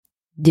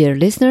Dear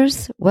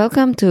listeners,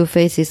 welcome to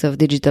Faces of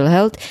Digital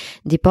Health,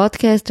 the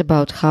podcast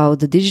about how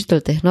the digital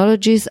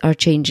technologies are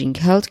changing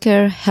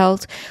healthcare,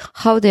 health,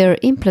 how they are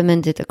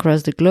implemented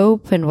across the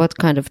globe, and what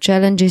kind of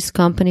challenges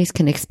companies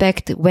can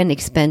expect when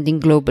expanding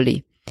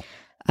globally.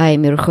 I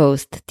am your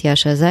host,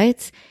 Tjasa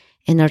Zajc,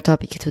 and our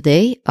topic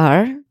today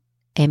are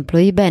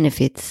employee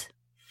benefits.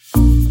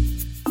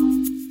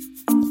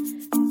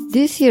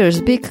 This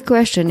year's big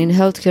question in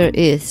healthcare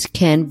is,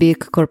 can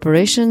big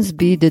corporations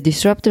be the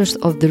disruptors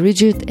of the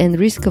rigid and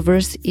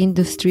risk-averse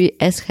industry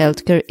as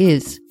healthcare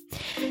is?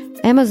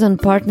 Amazon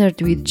partnered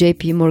with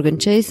JP Morgan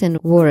Chase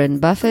and Warren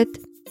Buffett.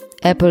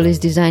 Apple is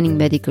designing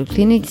medical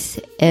clinics,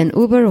 and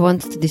Uber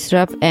wants to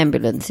disrupt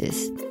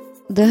ambulances.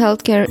 The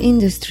healthcare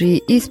industry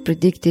is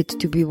predicted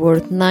to be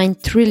worth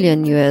 $9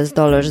 trillion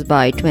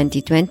by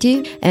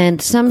 2020,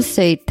 and some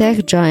say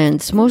tech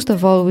giants most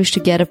of all wish to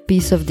get a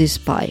piece of this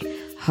pie.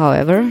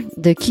 However,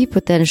 the key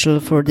potential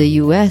for the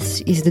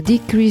US is the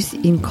decrease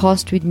in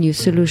cost with new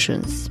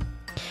solutions.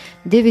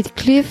 David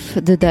Cliff,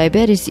 the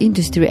diabetes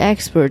industry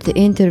expert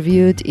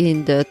interviewed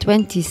in the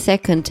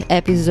 22nd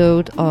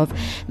episode of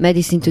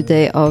Medicine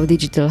Today of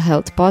Digital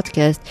Health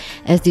podcast,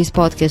 as this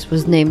podcast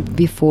was named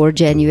before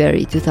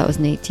January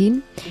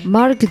 2018,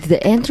 marked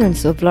the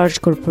entrance of large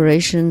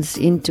corporations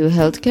into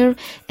healthcare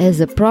as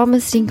a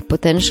promising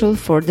potential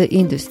for the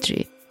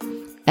industry.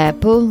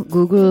 Apple,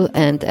 Google,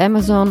 and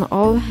Amazon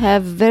all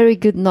have very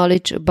good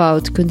knowledge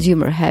about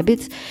consumer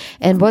habits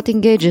and what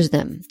engages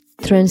them.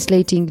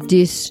 Translating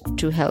this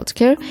to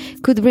healthcare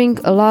could bring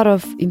a lot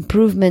of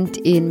improvement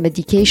in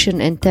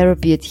medication and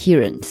therapy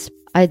adherence.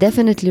 I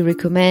definitely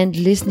recommend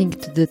listening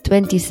to the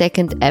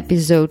 22nd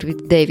episode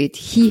with David.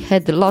 He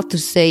had a lot to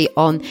say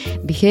on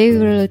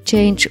behavioral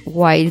change,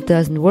 why it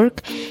doesn't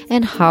work,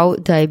 and how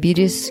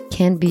diabetes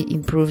can be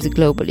improved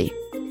globally.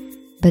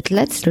 But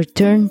let's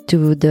return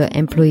to the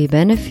employee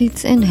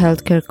benefits and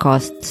healthcare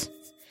costs.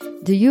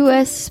 The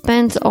US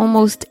spends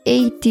almost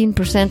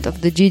 18%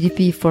 of the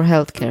GDP for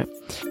healthcare.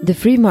 The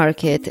free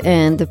market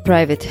and the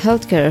private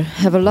healthcare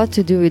have a lot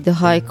to do with the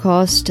high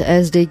cost,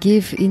 as they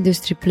give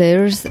industry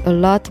players a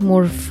lot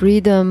more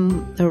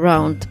freedom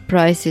around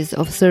prices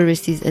of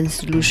services and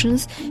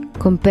solutions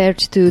compared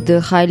to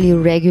the highly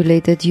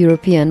regulated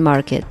European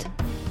market.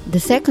 The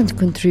second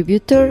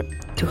contributor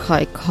to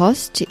high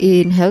cost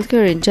in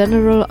healthcare in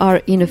general are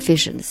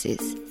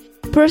inefficiencies.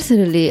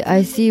 Personally,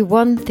 I see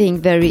one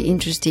thing very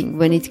interesting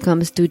when it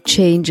comes to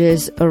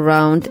changes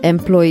around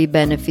employee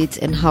benefits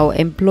and how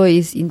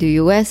employees in the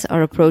US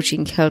are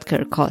approaching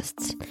healthcare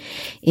costs.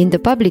 In the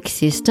public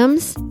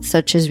systems,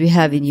 such as we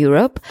have in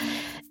Europe,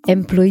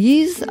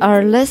 employees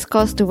are less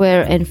cost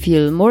aware and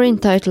feel more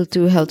entitled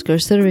to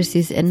healthcare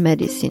services and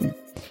medicine.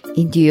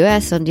 In the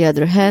US, on the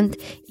other hand,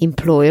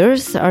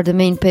 employers are the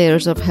main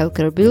payers of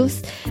healthcare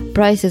bills.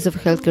 Prices of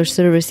healthcare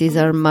services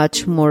are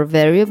much more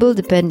variable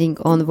depending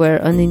on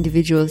where an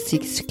individual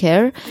seeks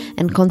care,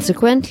 and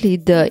consequently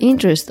the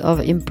interest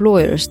of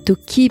employers to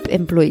keep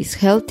employees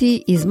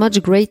healthy is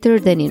much greater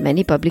than in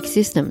many public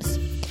systems.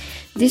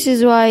 This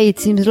is why it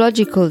seems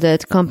logical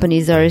that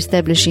companies are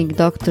establishing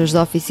doctors'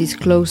 offices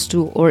close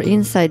to or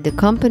inside the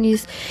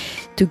companies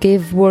to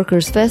give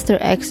workers faster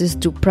access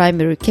to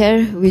primary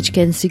care, which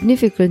can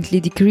significantly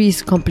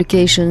decrease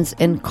complications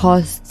and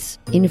costs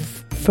in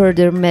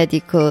further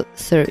medical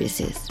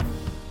services.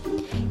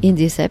 In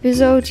this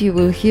episode, you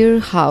will hear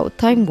how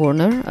Time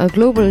Warner, a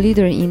global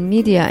leader in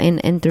media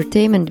and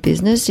entertainment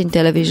business in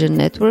television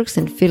networks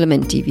and film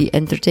and TV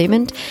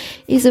entertainment,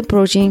 is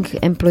approaching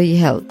employee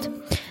health.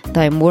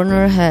 Time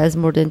Warner has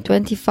more than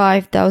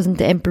 25,000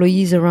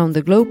 employees around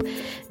the globe,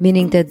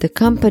 meaning that the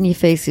company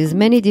faces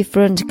many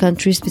different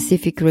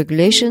country-specific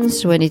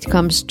regulations when it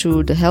comes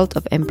to the health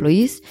of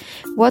employees,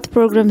 what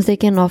programs they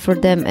can offer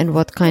them, and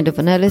what kind of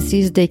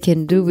analysis they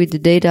can do with the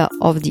data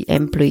of the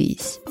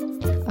employees.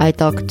 I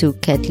talked to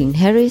Kathleen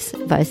Harris,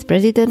 Vice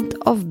President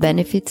of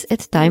Benefits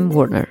at Time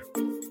Warner.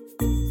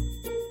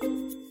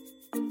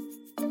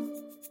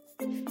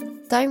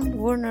 Time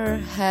Warner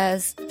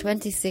has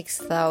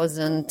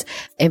 26,000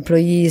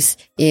 employees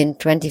in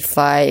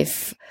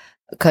 25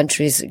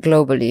 countries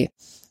globally.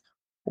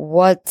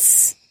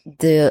 What's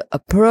the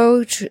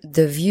approach,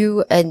 the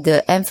view, and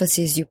the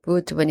emphasis you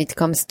put when it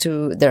comes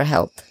to their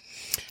health?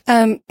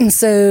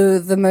 So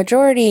the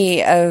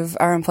majority of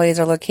our employees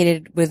are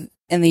located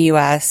in the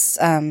U.S.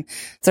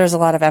 There's a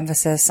lot of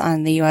emphasis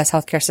on the U.S.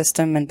 healthcare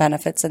system and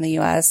benefits in the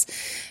U.S.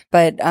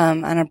 But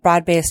on a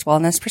broad-based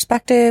wellness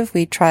perspective,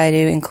 we try to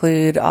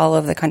include all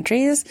of the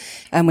countries.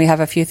 And we have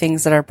a few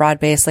things that are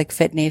broad-based, like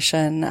Fit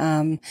Nation,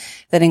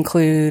 that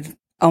include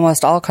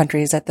almost all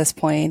countries at this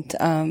point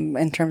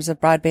in terms of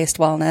broad-based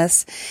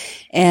wellness.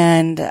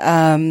 And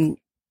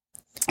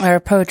our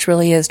approach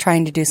really is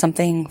trying to do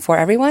something for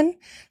everyone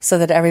so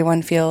that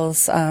everyone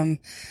feels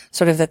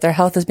sort of that their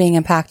health is being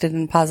impacted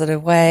in a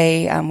positive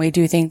way. We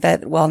do think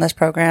that wellness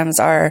programs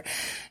are,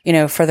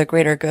 for the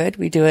greater good.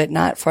 We do it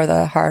not for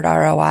the hard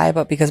ROI,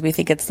 but because we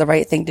think it's the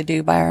right thing to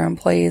do by our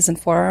employees and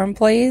for our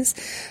employees.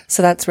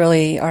 So that's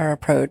really our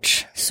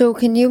approach. So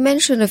can you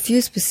mention a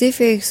few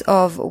specifics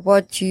of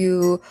what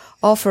you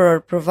offer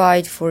or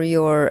provide for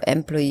your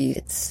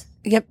employees?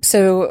 Yep.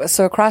 So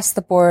across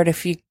the board,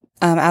 if you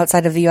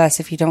outside of the U.S.,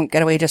 if you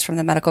get away from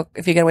the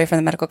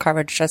medical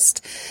coverage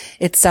just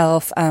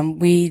itself,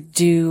 we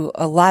do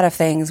a lot of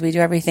things. We do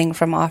everything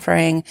from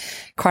offering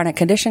chronic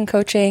condition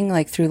coaching,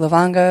 like through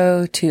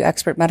Livongo, to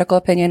expert medical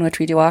opinion, which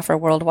we do offer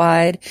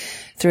worldwide,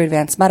 through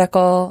Advanced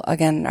Medical.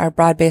 Again, our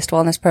broad-based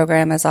wellness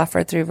program is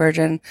offered through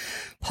Virgin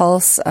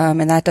Pulse,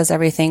 and that does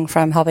everything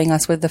from helping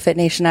us with the Fit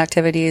Nation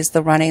activities,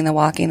 the running, the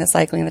walking, the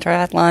cycling, the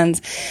triathlons,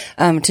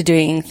 to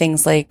doing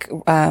things like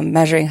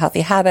measuring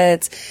healthy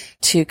habits,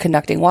 to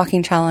conducting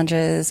walking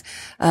challenges.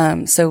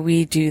 So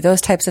we do those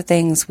types of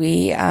things.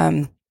 We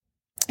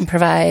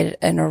provide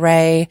an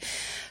array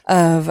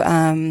of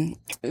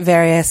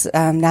various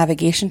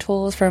navigation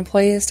tools for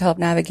employees to help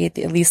navigate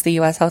at least the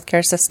U.S.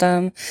 healthcare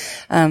system.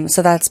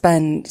 So that's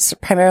been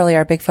primarily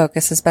our big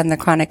focus has been the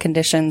chronic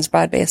conditions,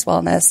 broad-based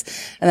wellness,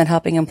 and then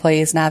helping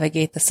employees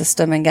navigate the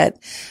system and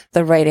get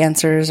the right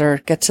answers or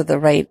get to the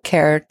right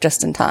care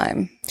just in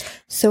time.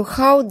 So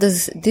how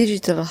does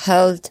digital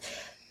health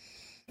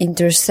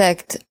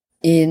intersect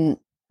in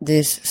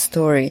this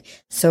story?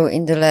 So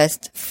in the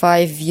last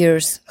 5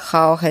 years,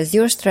 how has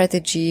your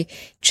strategy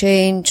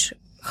changed?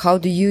 How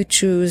do you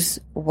choose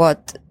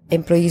what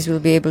employees will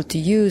be able to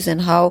use, and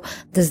how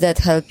does that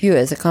help you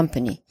as a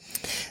company?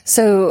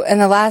 So in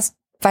the last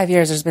 5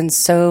 years, there's been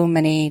so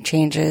many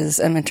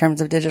changes in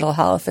terms of digital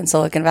health, and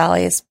Silicon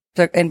Valley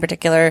in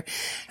particular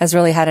has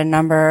really had a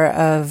number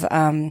of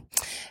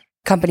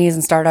companies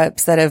and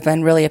startups that have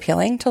been really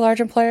appealing to large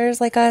employers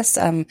like us.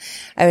 I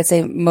would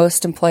say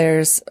most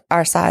employers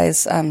our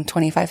size,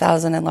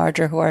 25,000 and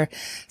larger, who are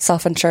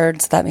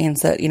self-insured. So that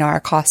means that, our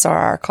costs are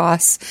our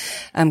costs,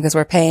 because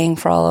we're paying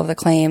for all of the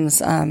claims,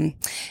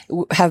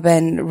 have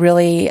been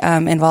really,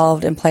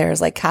 involved in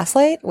players like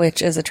Castlight,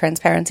 which is a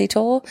transparency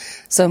tool.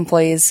 So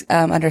employees,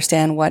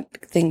 understand what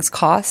things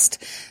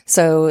cost.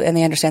 And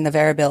they understand the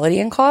variability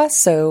in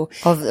costs. So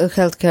of a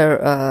healthcare,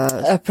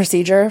 a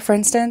procedure, for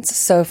instance.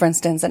 So for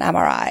instance, an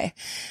MRI.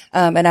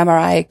 An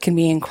MRI can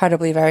be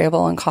incredibly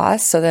variable in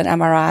cost. So that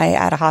MRI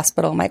at a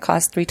hospital might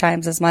cost 3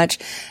 times as much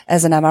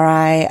as an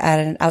MRI at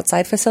an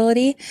outside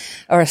facility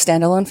or a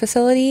standalone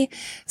facility.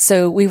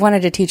 So we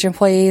wanted to teach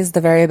employees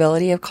the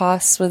variability of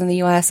costs within the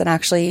U.S. And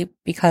actually,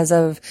 because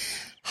of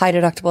high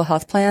deductible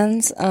health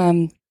plans,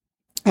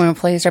 when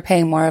employees are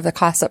paying more of the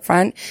costs up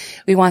front,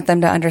 we want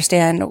them to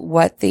understand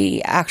what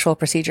the actual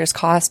procedures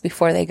cost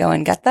before they go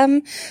and get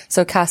them.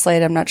 So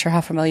Castlight, I'm not sure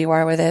how familiar you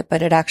are with it,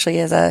 but it actually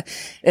is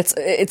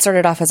it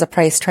started off as a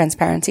price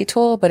transparency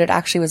tool, but it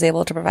actually was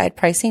able to provide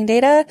pricing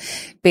data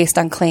based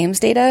on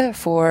claims data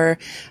for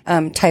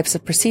types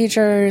of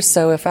procedures.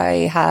 So if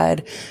I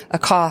had a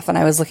cough and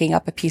I was looking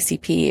up a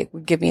PCP, it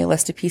would give me a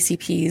list of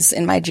PCPs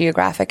in my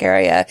geographic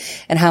area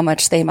and how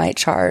much they might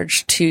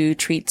charge to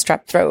treat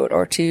strep throat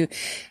or to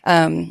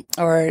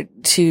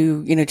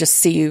just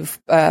see you,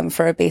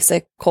 for a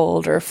basic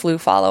cold or flu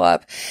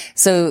follow-up.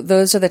 So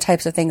those are the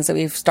types of things that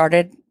we've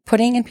started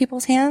putting in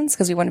people's hands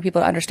because we wanted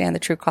people to understand the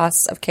true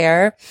costs of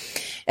care.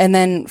 And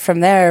then from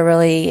there,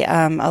 really,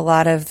 a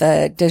lot of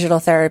the digital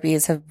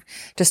therapies have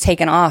just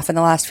taken off in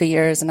the last few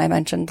years. And I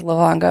mentioned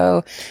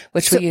Livongo,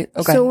 which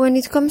So when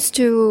it comes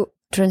to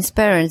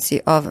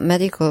transparency of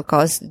medical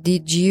costs,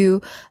 did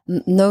you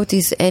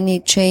notice any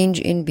change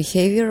in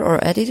behavior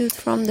or attitude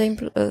from the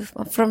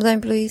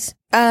employees?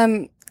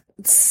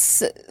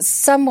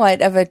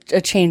 Somewhat of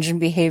a change in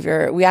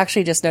behavior. We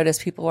actually just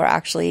noticed people were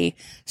actually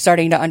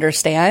starting to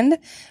understand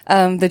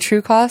the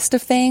true cost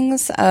of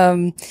things.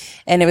 And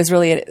it's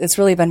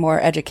really been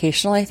more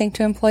educational, I think,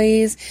 to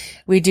employees.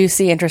 We do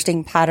see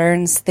interesting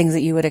patterns, things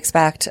that you would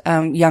expect.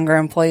 Younger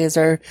employees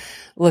are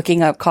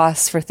looking up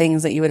costs for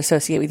things that you would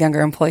associate with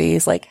younger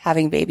employees, like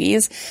having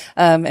babies.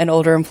 And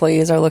older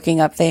employees are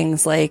looking up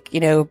things like,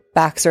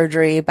 back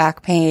surgery,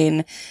 back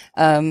pain,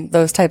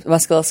 those types of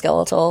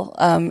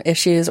musculoskeletal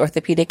issues,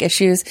 orthopedic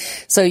issues.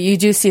 So you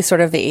do see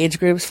sort of the age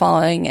groups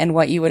following and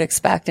what you would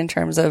expect in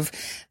terms of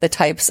the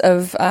types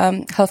of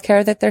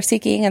healthcare that they're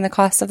seeking and the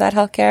cost of that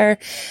healthcare.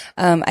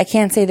 I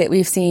can't say that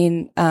we've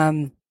seen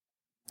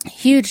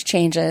huge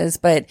changes,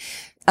 but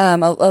a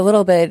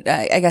little bit,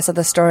 I guess, of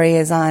the story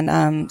is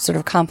on sort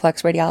of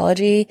complex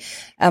radiology,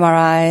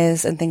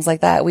 MRIs, and things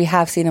like that. We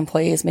have seen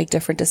employees make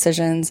different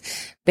decisions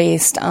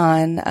based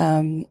on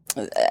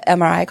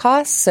MRI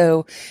costs.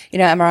 So,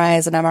 MRI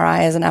is an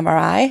MRI is an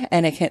MRI,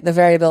 and the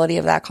variability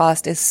of that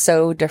cost is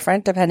so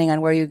different depending on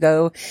where you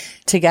go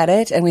to get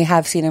it. And we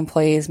have seen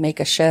employees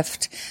make a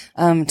shift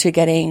to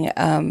getting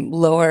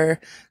lower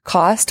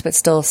cost, but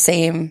still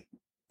same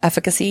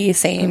efficacy,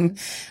 same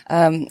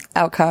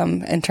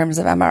outcome in terms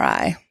of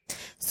MRI.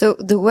 So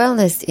the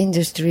wellness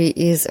industry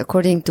is,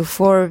 according to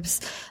Forbes,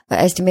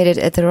 estimated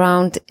at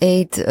around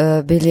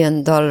 $8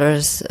 billion.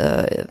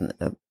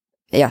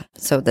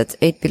 So that's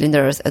 $8 billion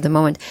at the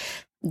moment.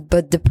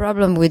 But the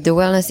problem with the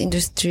wellness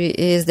industry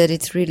is that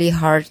it's really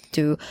hard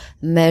to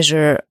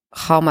measure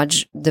how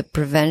much the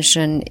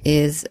prevention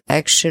is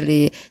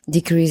actually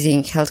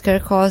decreasing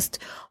healthcare cost,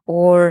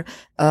 or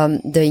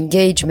the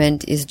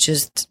engagement is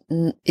just,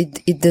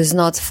 it does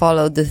not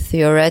follow the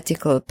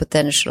theoretical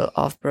potential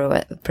of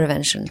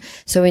prevention.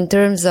 So in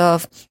terms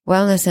of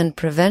wellness and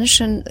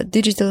prevention,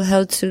 digital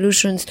health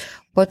solutions,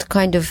 what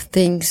kind of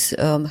things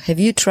have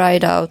you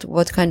tried out?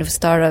 What kind of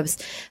startups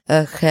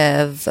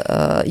have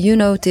you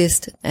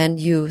noticed and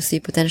you see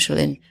potential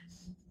in?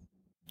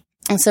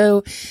 And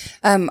so,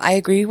 I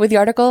agree with the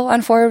article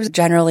on Forbes.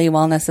 Generally,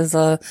 wellness is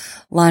a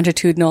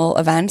longitudinal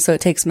event, so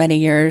it takes many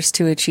years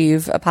to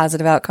achieve a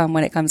positive outcome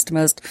when it comes to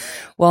most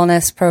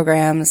wellness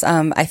programs.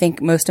 I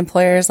think most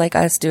employers like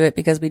us do it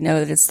because we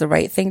know that it's the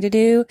right thing to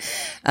do.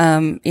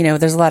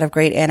 There's a lot of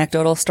great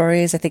anecdotal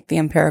stories. I think the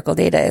empirical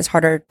data is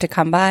harder to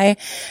come by.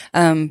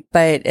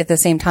 But at the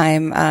same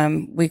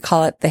time, we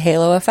call it the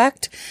halo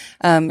effect.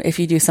 If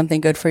you do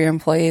something good for your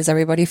employees,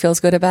 everybody feels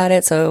good about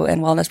it. So,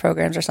 and wellness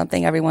programs are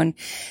something everyone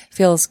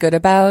feels good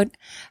about.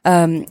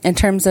 In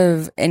terms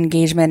of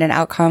engagement and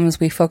outcomes,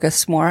 we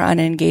focus more on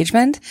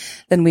engagement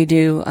than we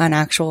do on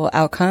actual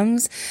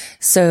outcomes.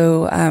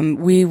 So,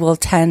 we will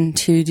tend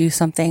to do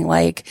something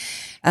like,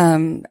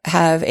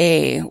 have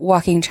a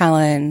walking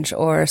challenge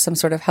or some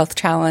sort of health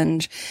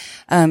challenge.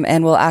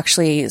 And we'll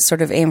actually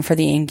sort of aim for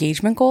the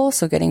engagement goal.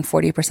 So getting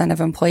 40%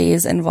 of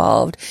employees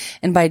involved.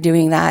 And by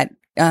doing that,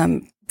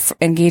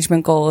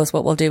 engagement goal is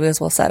what we'll do is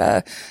we'll set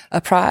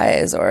a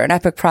prize or an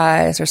epic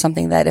prize or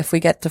something that if we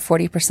get to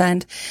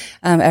 40%,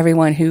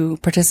 everyone who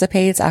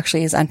participates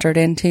actually is entered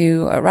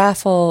into a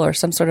raffle or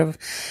some sort of,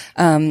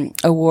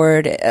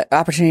 award,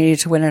 opportunity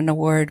to win an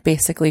award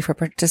basically for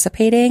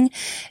participating.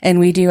 And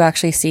we do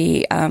actually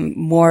see,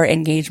 more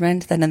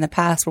engagement than in the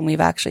past when we've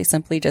actually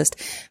simply just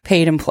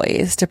paid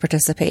employees to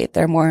participate.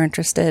 They're more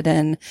interested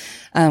in,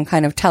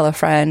 kind of tell a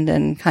friend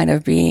and kind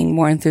of being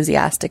more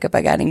enthusiastic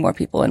about getting more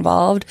people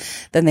involved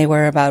than they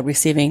were about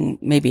receiving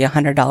maybe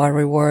 $100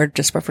 reward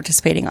just for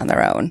participating on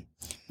their own.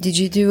 Did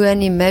you do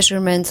any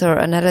measurements or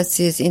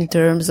analysis in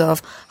terms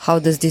of how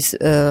does this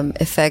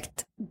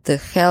affect the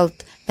health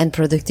and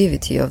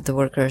productivity of the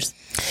workers?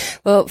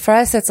 Well, for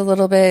us, it's a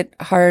little bit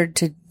hard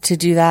to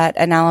do that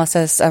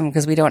analysis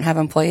because we don't have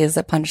employees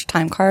that punch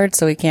time cards,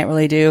 so we can't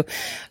really do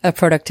a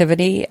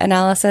productivity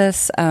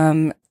analysis.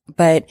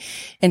 But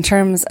in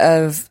terms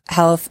of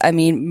health, I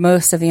mean,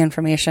 most of the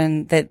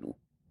information that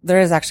there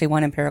is actually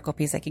one empirical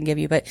piece I can give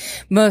you, but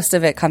most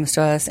of it comes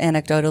to us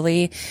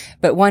anecdotally.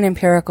 But one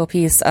empirical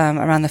piece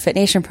around the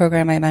FitNation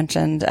program I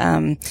mentioned,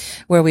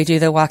 where we do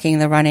the walking,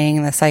 the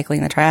running, the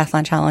cycling, the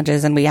triathlon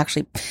challenges, and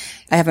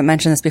I haven't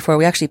mentioned this before,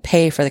 we actually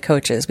pay for the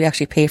coaches. We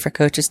actually pay for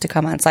coaches to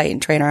come on site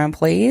and train our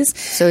employees.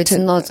 So it's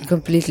not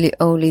completely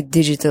only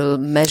digital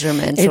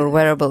measurements or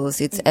wearables.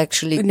 It's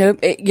actually...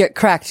 Nope.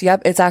 Correct.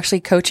 Yep. It's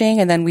actually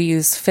coaching. And then we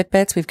use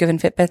Fitbits. We've given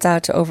Fitbits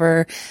out to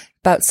over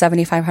about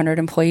 7,500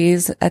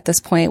 employees at this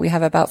point. We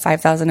have about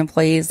 5,000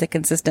 employees that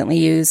consistently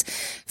use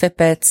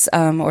Fitbits,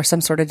 or some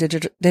sort of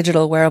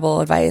digital wearable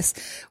device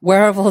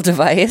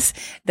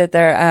that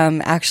they're,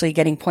 actually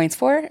getting points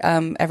for,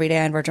 every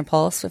day on Virgin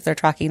Pulse if they're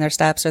tracking their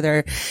steps or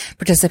they're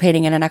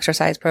participating in an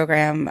exercise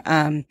program.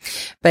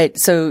 But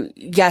so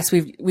yes,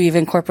 we've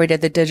incorporated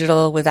the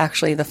digital with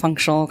actually the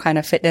functional kind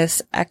of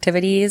fitness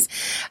activities.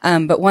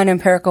 But one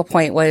empirical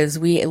point was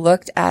we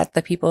looked at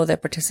the people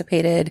that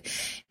participated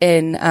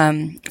in,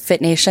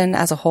 FitNation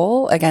as a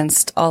whole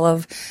against all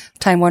of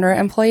Time Warner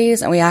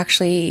employees. And we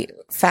actually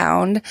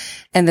found,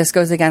 and this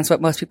goes against what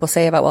most people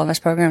say about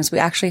wellness programs, we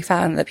actually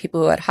found that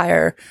people who had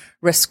higher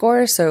risk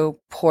scores, so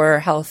poor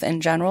health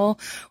in general,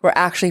 were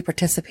actually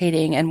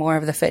participating in more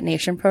of the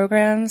FitNation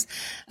programs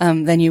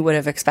than you would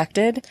have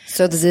expected.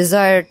 So the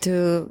desire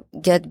to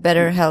get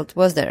better health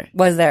was there?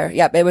 Was there.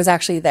 Yep. It was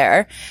actually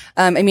there.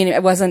 I mean,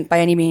 it wasn't by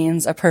any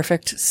means a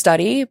perfect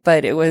study,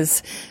 but it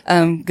was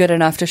good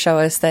enough to show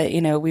us that,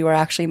 we were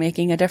actually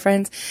making a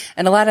difference.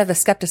 And a lot of the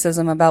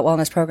skepticism about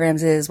wellness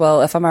programs is,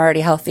 well, if I'm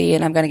already healthy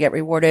and I'm going to get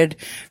rewarded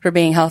for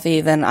being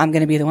healthy, then I'm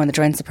going to be the one that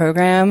joins the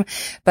program.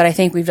 But I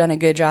think we've done a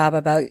good job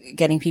about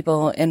getting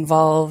people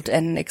involved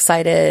and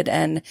excited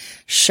and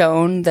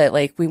shown that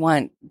we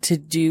want to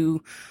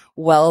do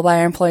well by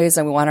our employees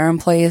and we want our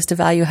employees to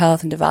value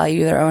health and to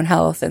value their own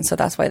health. And so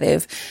that's why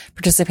they've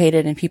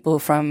participated in people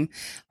from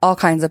all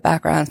kinds of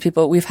backgrounds.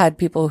 We've had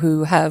people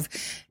who have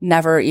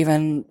never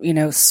even,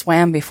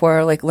 swam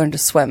before, learned to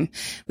swim.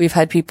 We've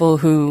had people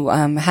who,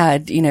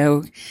 had,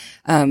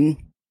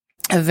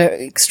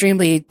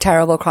 extremely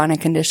terrible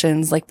chronic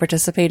conditions,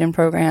 participate in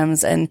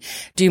programs and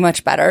do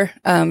much better,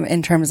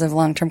 in terms of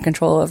long-term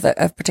control of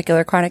a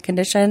particular chronic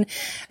condition.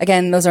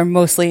 Again, those are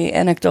mostly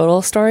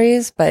anecdotal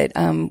stories, but,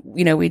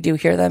 we do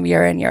hear them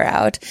year in, year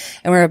out.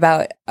 And we're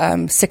about,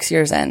 6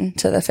 years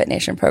into the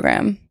FitNation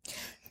program.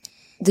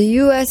 the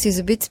US is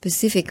a bit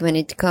specific when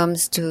it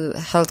comes to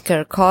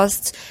healthcare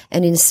costs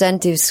and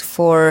incentives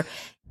for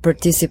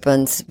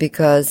participants,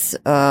 because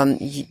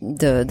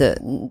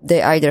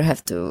they either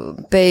have to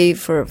pay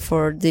for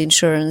the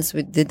insurance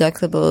with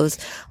deductibles.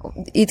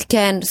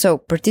 So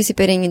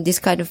participating in this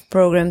kind of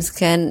programs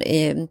can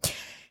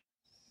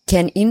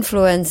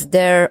influence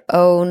their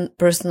own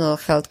personal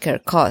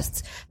healthcare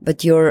costs.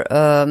 But you're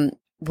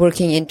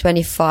working in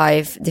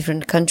 25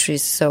 different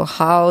countries. So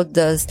how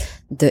does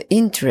the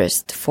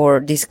interest for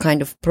this kind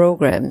of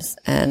programs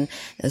and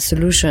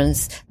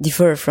solutions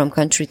differ from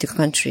country to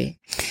country?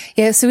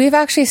 Yeah, so we've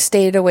actually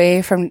stayed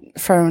away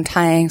from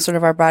tying sort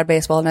of our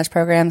broad-based wellness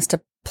programs to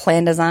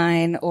plan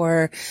design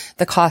or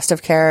the cost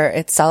of care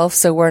itself.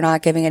 So we're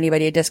not giving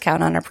anybody a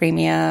discount on a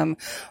premium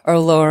or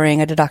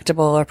lowering a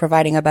deductible or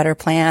providing a better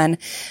plan.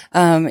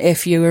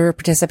 If you were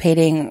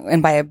participating,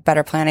 and by a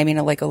better plan, I mean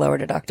like a lower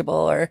deductible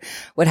or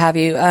what have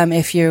you.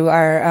 If you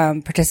are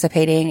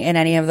participating in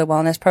any of the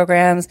wellness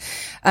programs,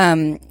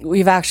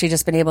 we've actually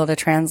just been able to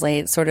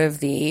translate sort of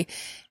the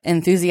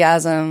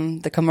enthusiasm,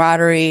 the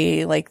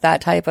camaraderie, like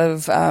that type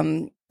of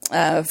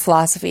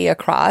philosophy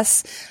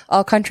across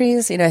all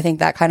countries. I think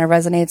that kind of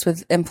resonates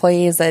with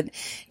employees, that,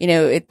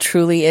 it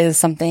truly is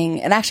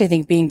something. And actually I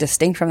think being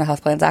distinct from the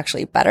health plan is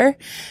actually better,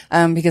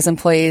 because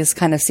employees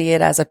kind of see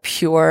it as a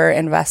pure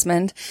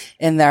investment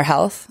in their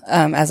health,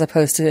 as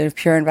opposed to a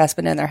pure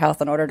investment in their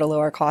health in order to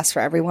lower costs for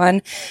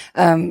everyone.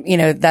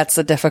 That's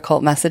a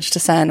difficult message to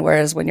send.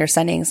 Whereas when you're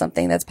sending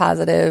something that's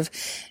positive,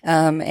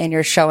 and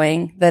you're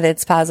showing that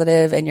it's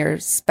positive and you're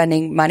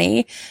spending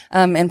money,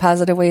 in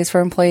positive ways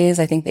for employees,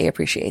 I think they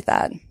appreciate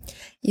that.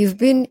 You've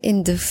been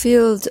in the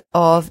field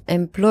of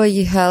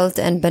employee health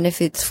and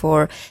benefits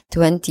for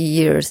 20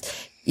 years.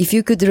 If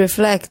you could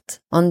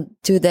reflect on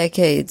 2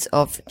 decades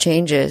of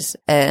changes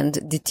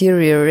and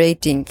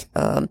deteriorating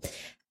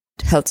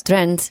health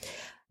trends,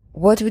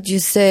 what would you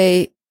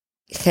say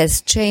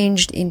has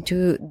changed in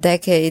 2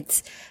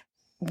 decades?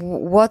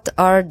 What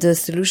are the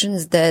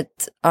solutions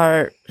that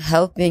are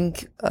helping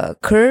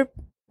curb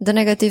the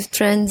negative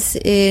trends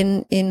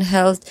in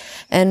health,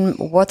 and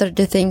what are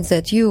the things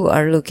that you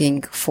are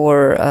looking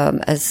for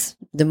as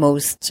the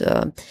most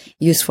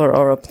useful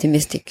or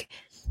optimistic?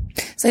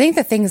 So I think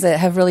the things that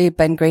have really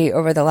been great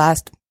over the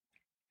last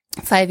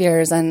 5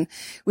 years, and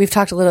we've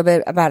talked a little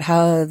bit about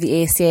how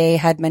the ACA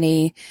had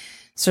many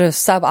sort of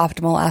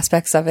suboptimal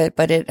aspects of it,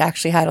 but it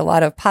actually had a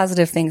lot of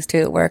positive things to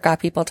it, where it got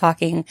people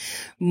talking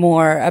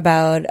more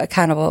about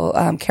accountable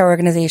care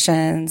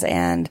organizations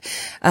and,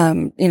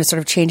 sort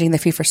of changing the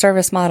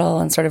fee-for-service model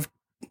and sort of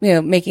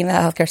making the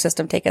healthcare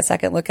system take a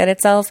second look at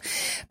itself.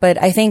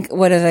 But I think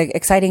one of the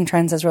exciting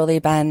trends has really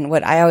been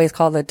what I always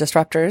call the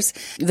disruptors,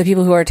 the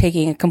people who are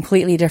taking a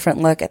completely different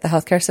look at the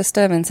healthcare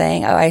system and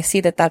saying, oh, I see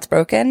that that's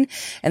broken,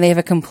 and they have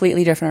a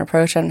completely different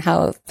approach on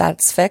how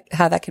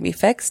how that can be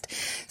fixed.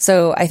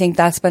 So I think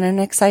that's been an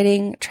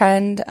exciting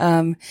trend.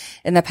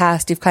 In the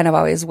past, you've kind of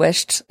always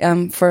wished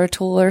for a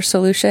tool or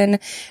solution,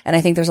 and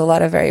I think there's a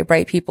lot of very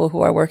bright people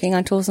who are working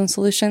on tools and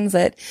solutions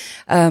that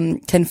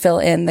can fill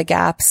in the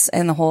gaps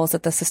and the holes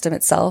that the system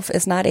itself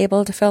is not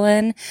able to fill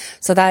in.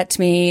 So that to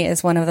me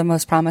is one of the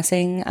most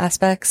promising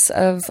aspects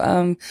of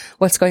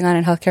what's going on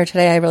in healthcare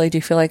today. I really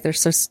do feel like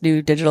there's this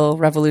new digital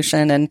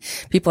revolution, and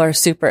people are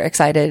super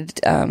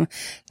excited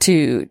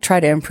to try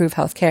to improve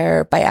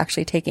healthcare by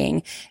actually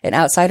taking an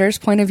outsider's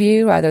point of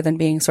view rather than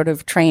being sort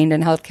of trained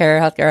in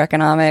healthcare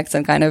economics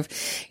and kind of,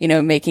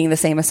 making the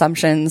same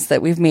assumptions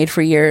that we've made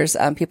for years.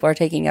 People are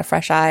taking a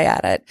fresh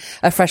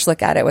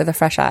look at it with a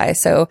fresh eye.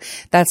 So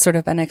that's sort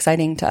of been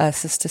exciting to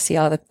us, is to see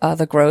all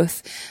the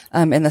growth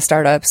in the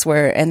startups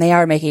and they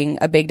are making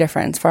a big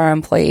difference for our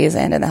employees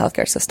and in the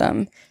healthcare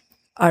system.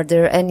 Are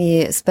there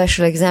any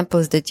special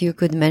examples that you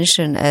could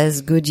mention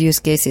as good use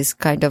cases?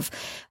 Kind of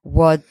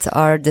what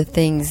are the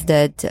things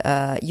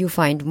that you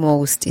find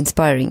most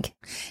inspiring?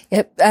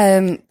 Yep.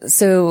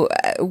 So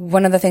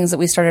one of the things that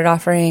we started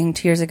offering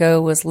 2 years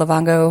ago was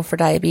Livongo for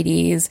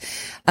diabetes.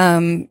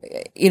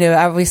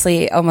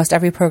 Obviously almost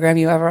every program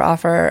you ever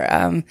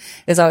offer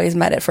is always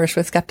met at first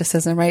with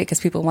skepticism, right? Because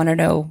people want to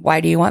know,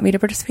 why do you want me to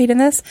participate in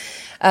this?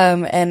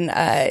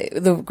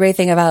 The great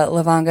thing about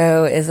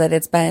Livongo is that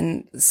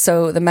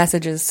the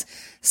message is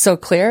so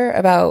clear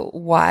about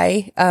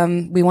why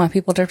we want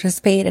people to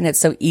participate, and it's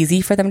so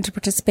easy for them to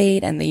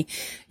participate, and the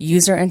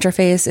user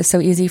interface is so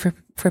easy for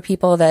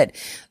people that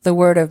the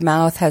word of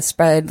mouth has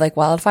spread like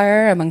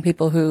wildfire among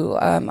people who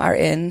are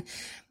in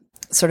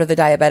sort of the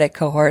diabetic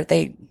cohort.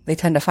 They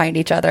tend to find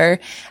each other.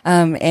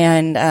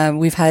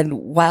 We've had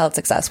wild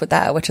success with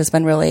that, which has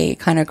been really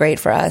kind of great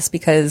for us,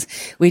 because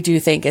we do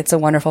think it's a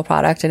wonderful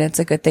product and it's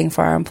a good thing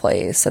for our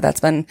employees. So that's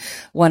been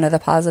one of the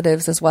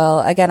positives as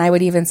well. Again, I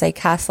would even say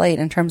Castlight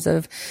in terms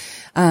of,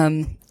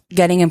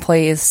 getting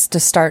employees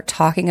to start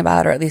talking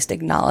about, or at least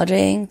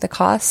acknowledging, the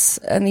costs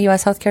in the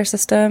U.S. healthcare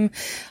system,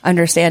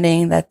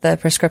 understanding that the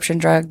prescription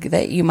drug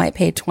that you might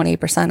pay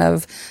 20%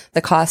 of the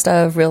cost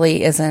of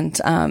really isn't,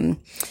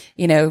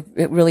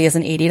 it really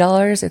isn't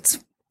 $80. It's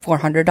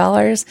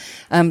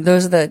 $400.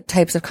 Those are the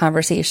types of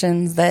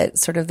conversations that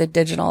sort of the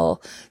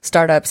digital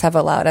startups have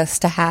allowed us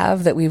to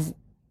have, that we've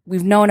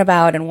known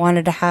about and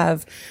wanted to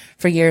have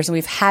for years, and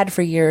we've had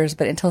for years,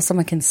 but until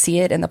someone can see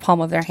it in the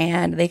palm of their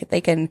hand,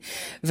 they can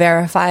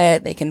verify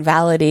it, they can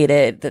validate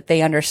it, that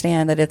they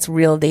understand that it's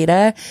real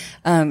data,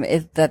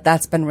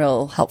 that's been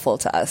real helpful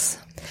to us.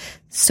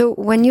 So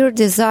when you're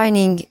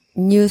designing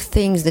new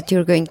things that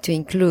you're going to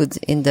include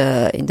in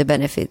the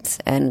benefits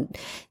and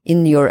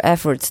in your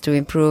efforts to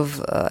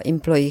improve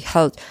employee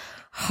health,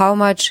 how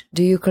much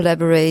do you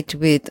collaborate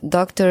with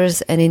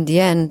doctors and in the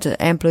end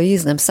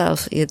employees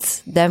themselves?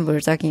 It's them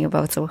we're talking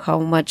about. So how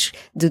much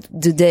do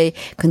they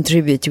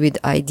contribute with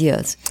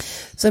ideas?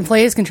 So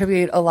employees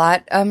contribute a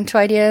lot to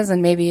ideas,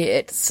 and maybe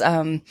it's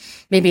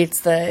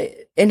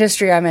the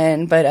industry I'm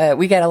in, but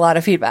we get a lot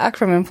of feedback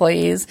from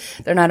employees.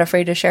 They're not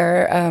afraid to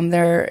share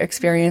their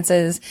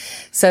experiences.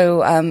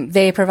 So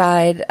they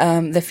provide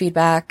the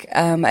feedback.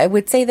 I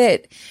would say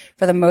that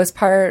for the most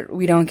part,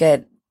 we don't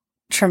get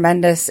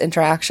tremendous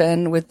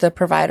interaction with the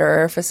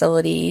provider or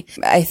facility.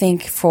 I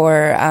think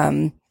for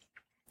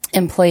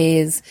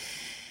employees,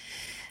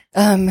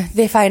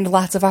 they find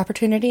lots of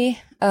opportunity.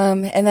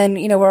 And then,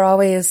 we're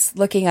always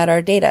looking at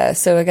our data.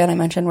 So again, I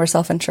mentioned we're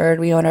self-insured.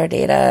 We own our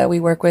data. We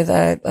work with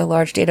a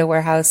large data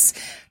warehouse,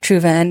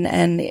 Truven,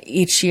 and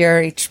each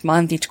year, each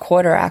month, each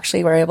quarter,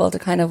 actually, we're able to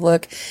kind of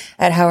look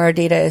at how our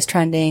data is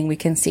trending. We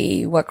can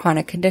see what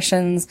chronic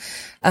conditions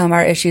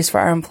are issues for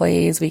our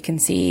employees. We can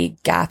see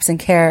gaps in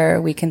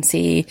care. We can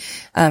see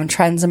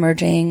trends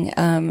emerging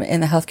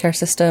in the healthcare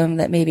system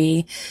that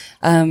maybe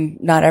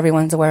not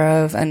everyone's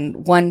aware of.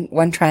 And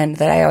one trend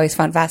that I always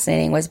found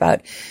fascinating was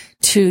about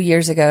 2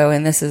 years ago,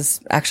 and this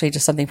is actually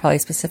just something probably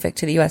specific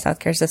to the U.S.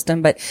 healthcare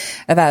system, but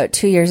about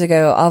 2 years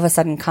ago, all of a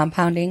sudden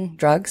compounding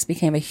drugs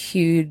became a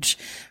huge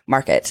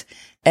market.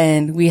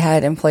 And we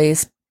had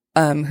employees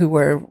who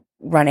were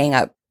running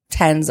up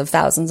tens of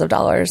thousands of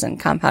dollars in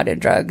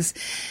compounded drugs.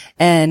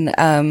 And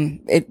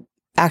it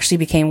actually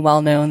became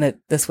well known that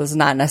this was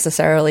not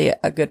necessarily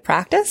a good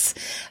practice.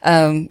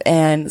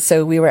 And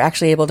so we were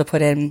actually able to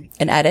put in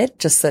an edit,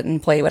 just that an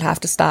employee would have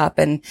to stop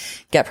and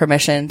get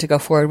permission to go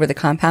forward with the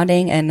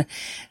compounding. And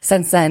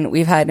since then,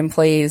 we've had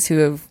employees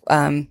who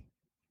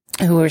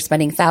are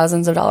spending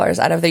thousands of dollars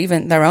out of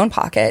even their own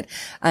pocket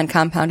on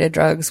compounded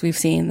drugs. We've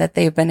seen that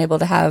they've been able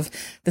to have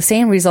the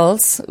same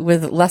results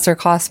with lesser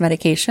cost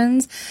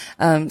medications.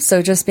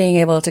 So just being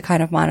able to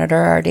kind of monitor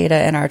our data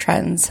and our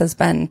trends has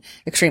been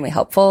extremely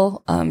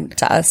helpful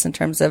to us in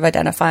terms of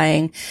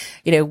identifying,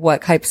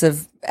 what types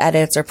of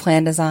edits or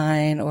plan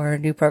design or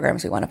new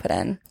programs we want to put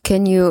in.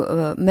 Can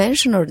you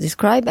mention or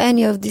describe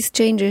any of these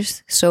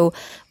changes? So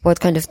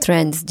what kind of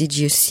trends did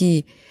you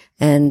see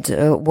and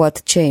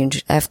what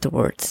changed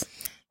afterwards?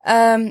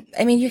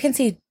 You can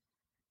see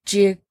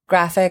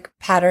geographic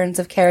patterns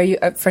of care.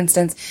 For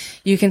instance,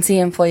 you can see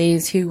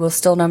employees who will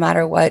still, no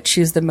matter what,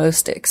 choose the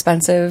most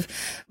expensive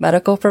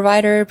medical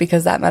provider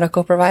because that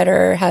medical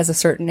provider has a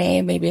certain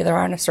name. Maybe they're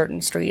on a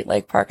certain street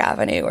like Park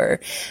Avenue, or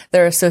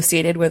they're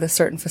associated with a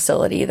certain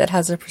facility that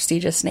has a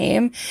prestigious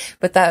name.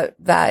 But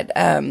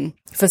that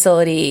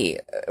facility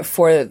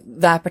for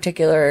that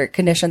particular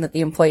condition that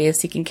the employee is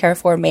seeking care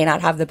for may not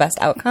have the best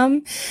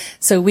outcome.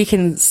 So we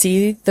can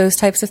see those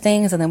types of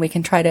things, and then we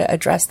can try to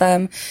address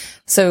them.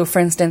 So for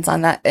instance,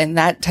 in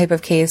that type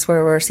of case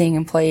where we're seeing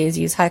employees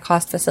use high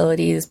cost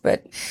facilities,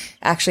 but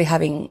actually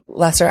having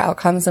lesser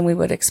outcomes than we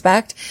would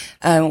expect,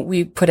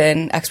 we put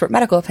in expert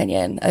medical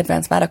opinion,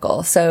 advanced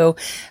medical. So,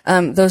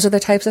 those are the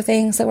types of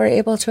things that we're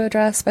able to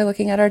address by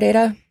looking at our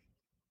data.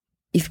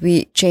 If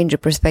we change the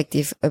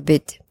perspective a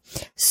bit,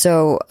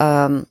 so,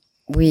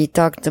 we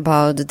talked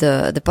about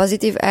the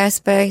positive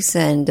aspects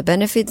and the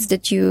benefits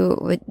that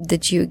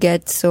you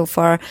get so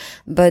far,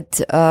 but,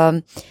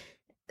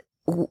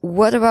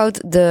 what about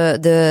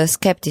the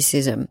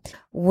skepticism?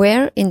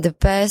 Where in the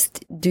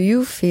past do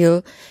you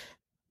feel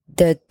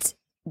that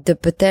the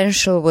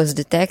potential was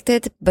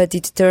detected, but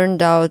it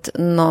turned out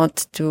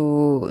not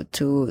to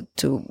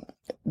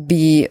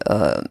be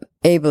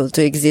able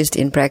to exist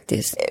in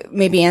practice?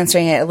 Maybe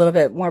answering it a little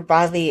bit more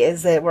broadly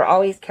is that we're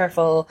always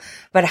careful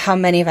about how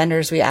many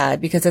vendors we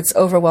add, because it's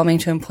overwhelming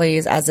to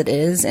employees as it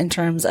is in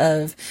terms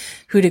of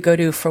who to go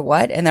to for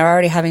what, and they're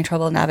already having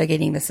trouble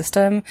navigating the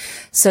system.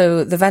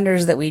 So the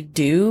vendors that we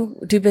do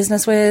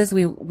business with,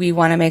 we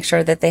want to make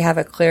sure that they have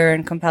a clear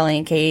and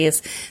compelling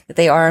case, that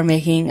they are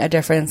making a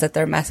difference, that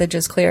their message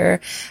is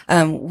clear.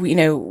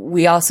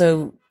 We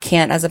also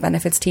can't, as a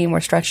benefits team, we're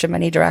stretched in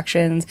many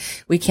directions.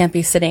 We can't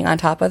be sitting on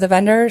top of the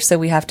vendor. So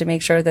we have to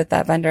make sure that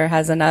that vendor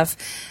has enough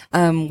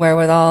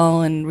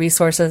wherewithal and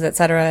resources, et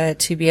cetera,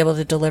 to be able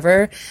to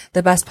deliver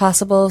the best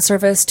possible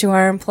service to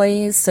our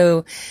employees.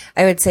 So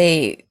I would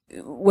say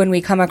when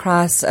we come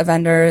across a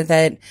vendor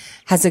that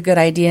has a good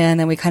idea and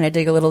then we kind of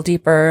dig a little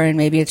deeper and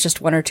maybe it's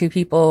just one or two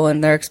people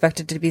and they're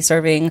expected to be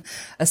serving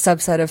a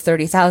subset of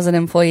 30,000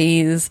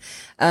 employees,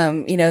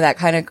 that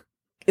kind of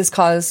is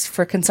cause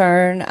for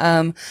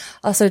concern.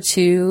 Also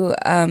too,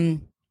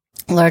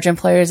 large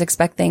employers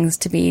expect things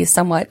to be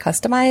somewhat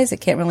customized.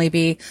 It can't really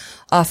be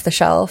off the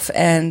shelf.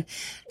 And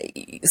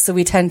so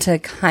we tend to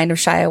kind of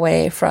shy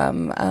away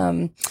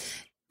from,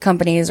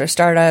 companies or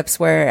startups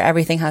where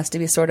everything has to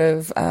be sort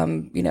of,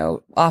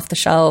 off the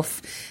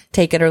shelf,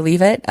 take it or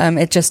leave it.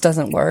 It just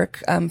doesn't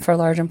work, for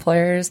large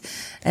employers.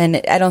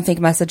 And I don't think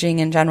messaging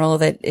in general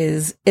that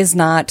is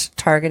not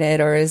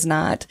targeted or is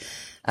not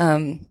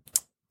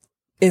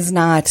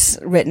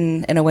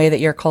written in a way that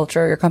your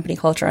company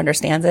culture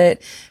understands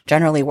it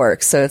generally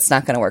works. So it's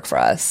not going to work for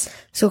us.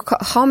 So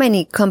how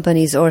many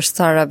companies or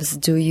startups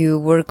do you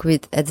work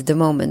with at the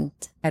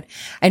moment?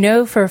 I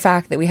know for a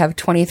fact that we have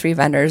 23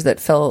 vendors that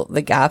fill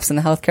the gaps in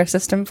the healthcare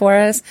system for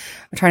us.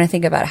 I'm trying to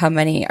think about how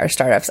many are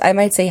startups. I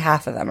might say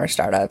half of them are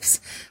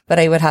startups, but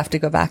I would have to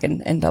go back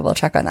and double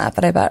check on that.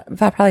 But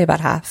probably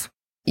about half.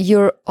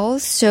 You're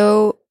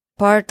also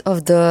part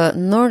of the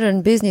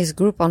Northern Business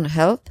Group on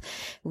Health,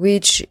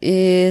 which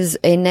is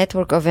a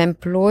network of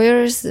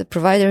employers,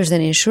 providers,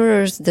 and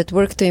insurers that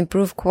work to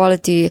improve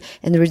quality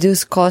and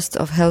reduce costs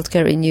of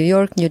healthcare in New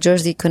York, New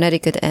Jersey,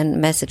 Connecticut, and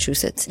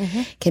Massachusetts.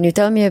 Mm-hmm. Can you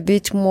tell me a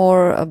bit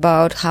more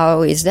about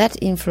how is that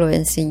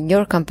influencing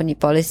your company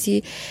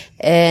policy,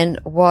 and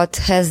what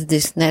has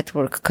this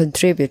network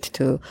contribute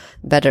to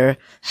better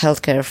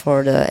healthcare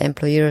for the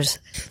employers?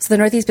 So the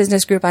Northeast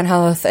Business Group on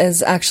Health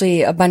is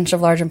actually a bunch of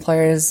large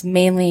employers,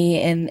 mainly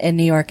in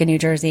New York and New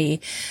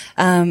Jersey,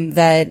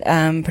 that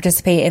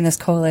participate in this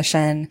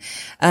coalition.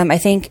 I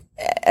think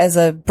as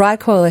a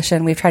broad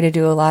coalition, we've tried to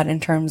do a lot in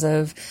terms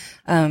of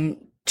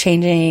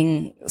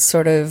changing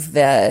sort of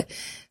the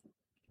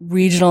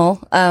regional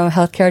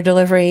healthcare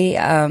delivery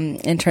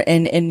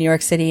in New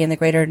York City and the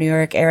greater New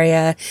York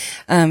area,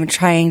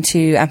 trying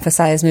to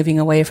emphasize moving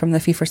away from the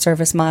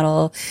fee-for-service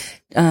model,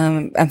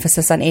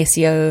 emphasis on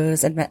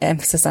ACOs and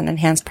emphasis on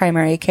enhanced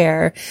primary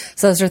care.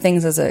 So those are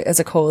things as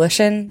a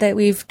coalition that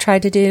we've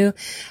tried to do.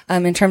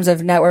 In terms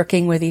of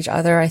networking with each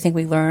other, I think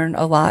we learn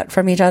a lot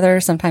from each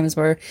other. Sometimes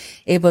we're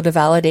able to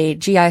validate,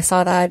 gee, I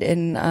saw that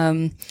in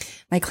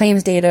my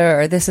claims data,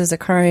 or this is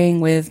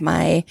occurring with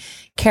my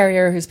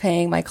carrier who's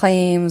paying my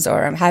claims,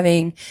 or I'm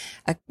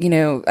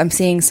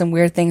seeing some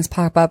weird things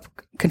pop up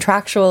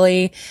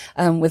contractually,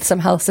 with some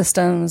health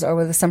systems or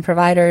with some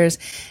providers.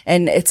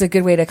 And it's a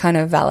good way to kind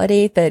of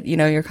validate that,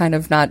 you're kind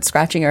of not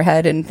scratching your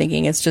head and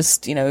thinking it's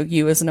just,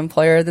 you as an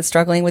employer that's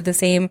struggling with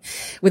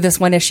this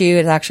one issue.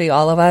 It's actually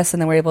all of us.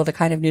 And then we're able to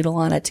kind of noodle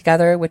on it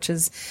together, which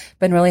has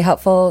been really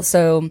helpful.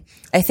 So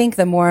I think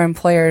the more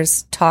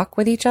employers talk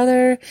with each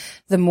other,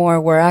 the more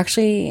we're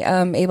actually,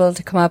 able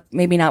to come up,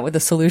 maybe not with a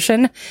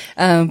solution,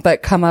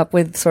 but come up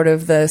with sort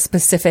of the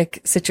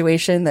specific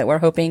situation that we're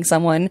hoping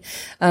someone,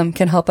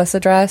 can help us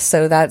address.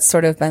 So that's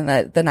sort of been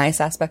the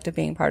nice aspect of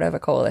being part of a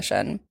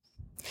coalition.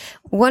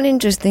 One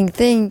interesting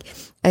thing,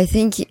 I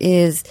think,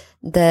 is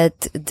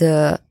that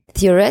the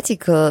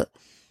theoretical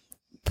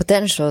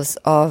potentials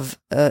of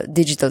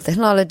digital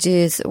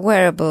technologies,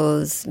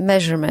 wearables,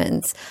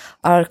 measurements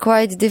are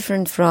quite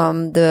different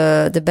from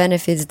the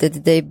benefits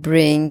that they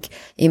bring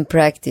in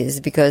practice,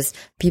 because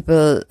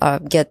people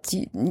get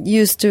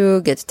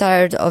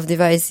tired of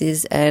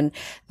devices. And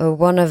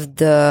one of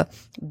the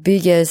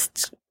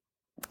biggest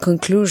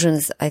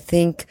conclusions, I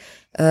think,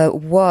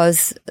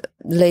 was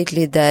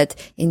lately that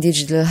in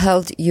digital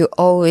health, you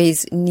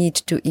always need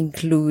to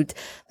include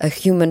a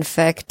human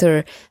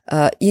factor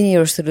in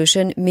your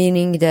solution,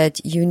 meaning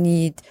that you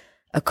need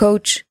a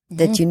coach, mm-hmm.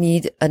 that you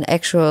need an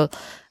actual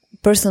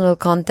personal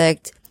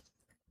contact,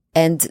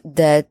 and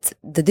that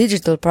the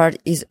digital part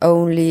is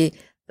only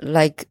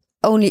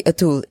a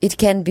tool. It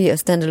can be a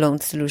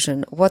standalone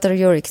solution. What are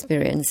your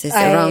experiences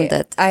around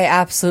that? I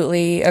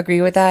absolutely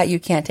agree with that. You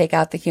can't take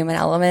out the human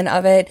element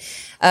of it.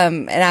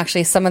 And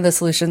actually some of the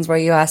solutions where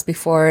you asked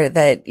before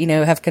that,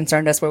 have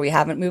concerned us where we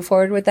haven't moved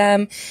forward with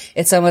them,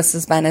 it's almost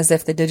as been as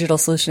if the digital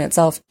solution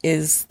itself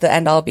is the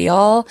end all be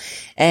all.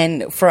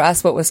 And for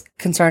us, what was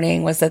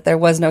concerning was that there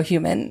was no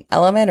human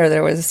element, or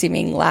there was a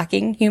seeming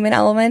lacking human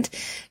element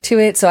to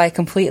it. So I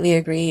completely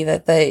agree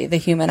that the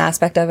human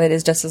aspect of it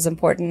is just as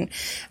important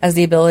as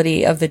the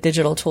ability of the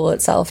digital tool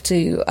itself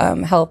to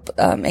help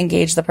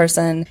engage the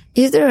person.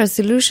 Is there a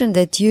solution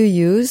that you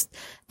used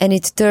and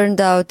it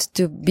turned out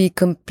to be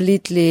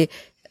completely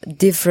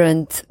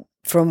different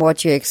from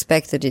what you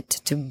expected it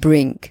to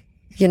bring?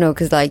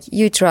 Cause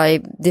you try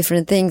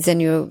different things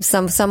and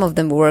some of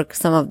them work,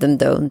 some of them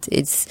don't.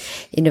 It's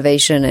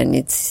innovation and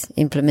it's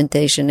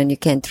implementation, and you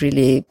can't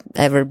really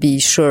ever be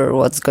sure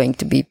what's going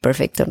to be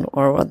perfect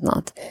or what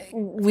not.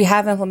 We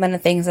have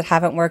implemented things that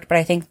haven't worked, but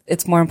I think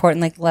it's more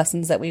important, the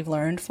lessons that we've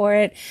learned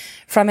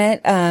from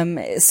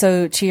it.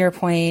 So to your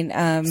point,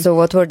 so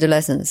what were the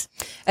lessons?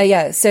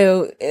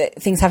 So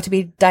things have to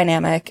be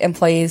dynamic.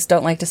 Employees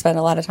don't like to spend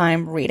a lot of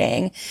time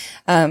reading.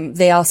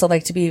 They also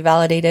like to be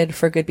validated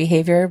for good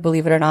behavior.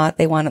 Believe it or not,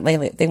 they want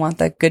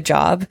the good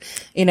job.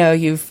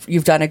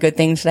 You've done a good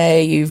thing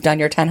today. You've done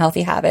your 10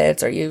 healthy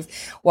habits, or you've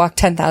walked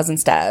 10,000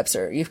 steps,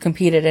 or you've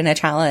competed in a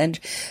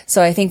challenge.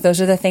 So I think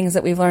those are the things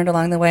that we've learned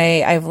along the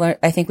way.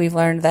 I think we've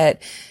learned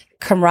that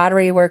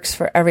camaraderie works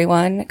for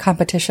everyone.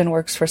 Competition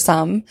works for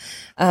some.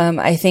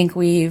 I think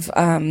we've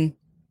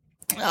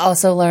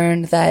also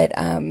learned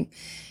that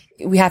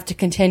we have to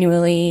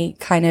continually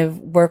kind of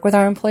work with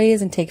our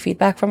employees and take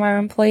feedback from our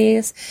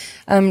employees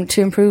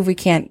to improve. We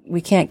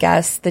can't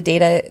guess. The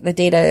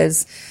data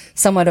is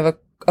somewhat of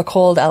a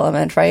cold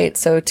element, right?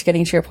 So to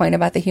getting to your point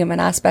about the human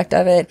aspect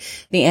of it,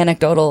 the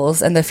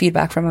anecdotals and the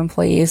feedback from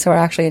employees who are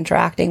actually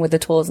interacting with the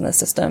tools and the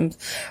systems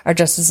are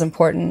just as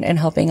important in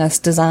helping us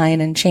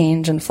design and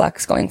change and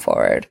flex going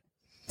forward.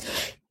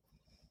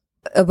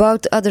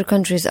 About other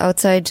countries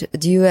outside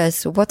the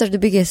US, what are the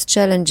biggest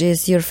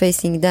challenges you're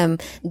facing them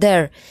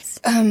there?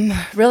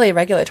 Really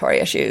regulatory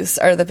issues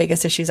are the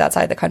biggest issues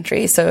outside the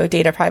country. So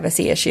data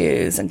privacy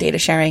issues and data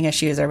sharing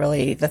issues are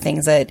really the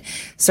things that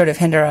sort of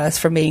hinder us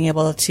from being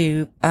able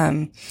to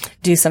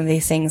do some of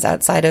these things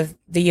outside of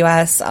the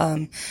US.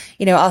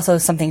 Also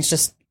some things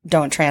just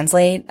don't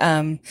translate.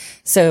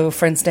 So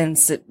for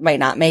instance, it might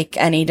not make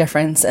any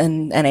difference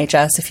in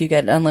NHS if you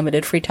get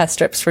unlimited free test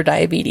strips for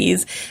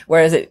diabetes,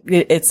 whereas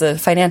it's a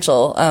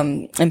financial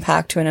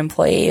impact to an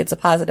employee. It's a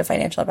positive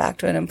financial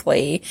impact to an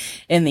employee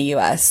in the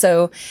US.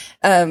 So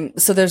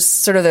there's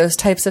sort of those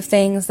types of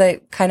things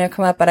that kind of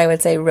come up, but I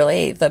would say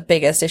really the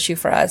biggest issue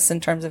for us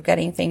in terms of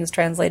getting things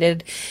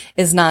translated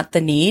is not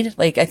the need.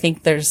 Like I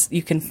think there's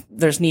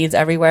needs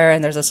everywhere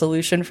and there's a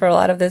solution for a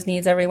lot of those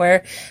needs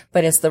everywhere,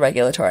 but it's the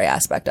regulatory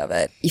aspect of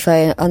it. If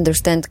I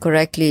understand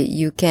correctly,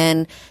 you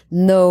can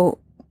know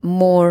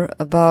more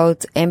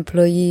about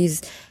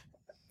employees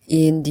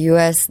in the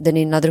US than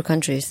in other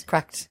countries.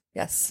 Correct.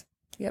 Yes.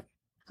 Yep.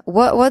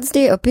 What's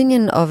the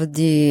opinion of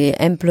the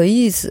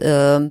employees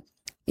in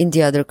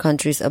the other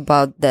countries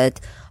about that?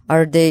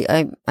 Are they,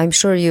 I'm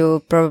sure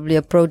you probably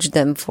approach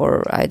them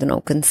for, I don't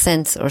know,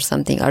 consents or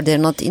something. Are they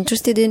not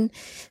interested in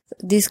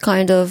this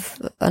kind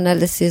of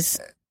analysis?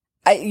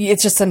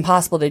 It's just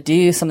impossible to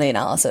do some of the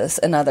analysis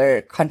in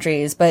other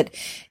countries, but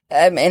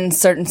in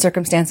certain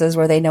circumstances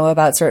where they know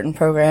about certain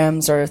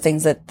programs or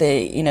things that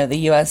the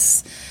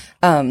U.S.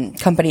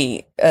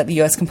 company, the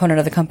U.S. component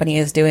of the company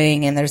is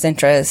doing, and there's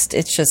interest,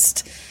 it's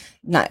just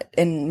not,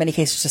 in many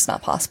cases, just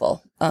not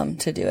possible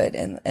to do it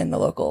in the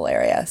local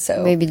area.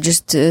 So maybe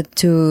just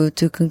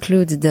to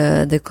conclude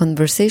the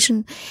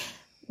conversation.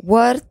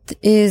 What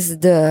is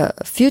the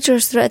future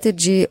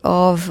strategy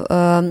of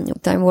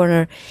Time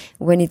Warner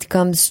when it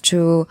comes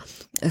to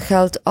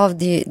health of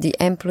the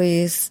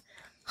employees?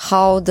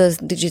 How does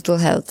digital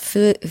health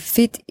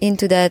fit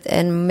into that?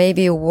 And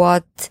maybe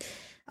what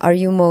are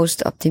you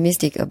most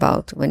optimistic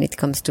about when it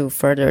comes to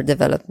further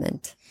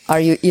development?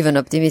 Are you even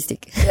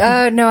optimistic?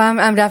 No,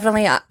 I'm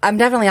definitely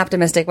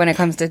optimistic when it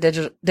comes to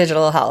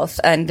digital health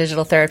and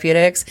digital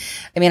therapeutics.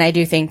 I mean, I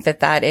do think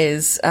that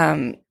is,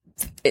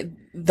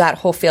 that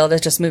whole field is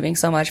just moving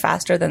so much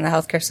faster than the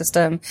healthcare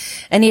system.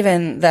 And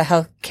even the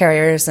health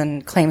carriers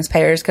and claims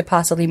payers could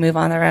possibly move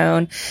on their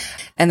own.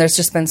 And there's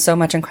just been so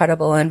much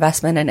incredible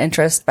investment and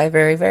interest by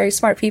very, very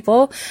smart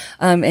people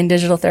in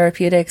digital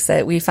therapeutics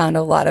that we found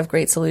a lot of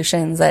great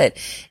solutions that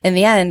in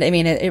the end, I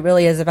mean, it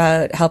really is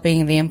about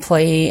helping the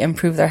employee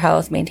improve their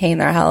health, maintain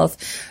their health,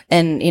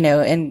 and,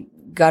 and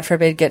God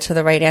forbid, get to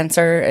the right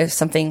answer. If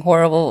something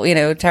horrible,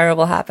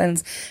 terrible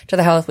happens to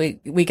the health, we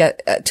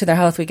get to their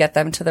health, we get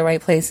them to the right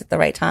place at the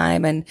right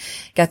time and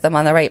get them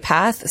on the right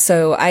path.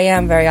 So I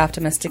am very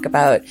optimistic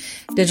about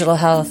digital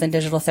health and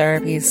digital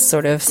therapies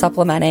sort of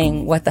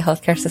supplementing what the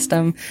healthcare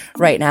system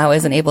right now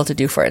isn't able to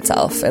do for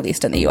itself, at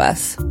least in the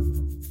US.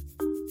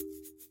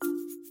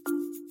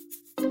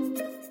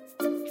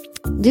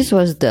 This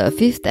was the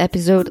 5th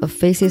episode of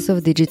Faces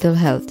of Digital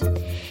Health.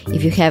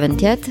 If you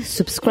haven't yet,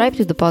 subscribe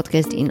to the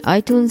podcast in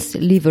iTunes,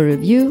 leave a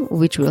review,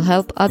 which will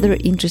help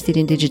others interested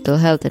in digital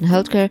health and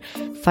healthcare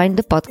find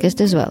the podcast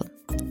as well.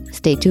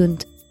 Stay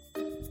tuned.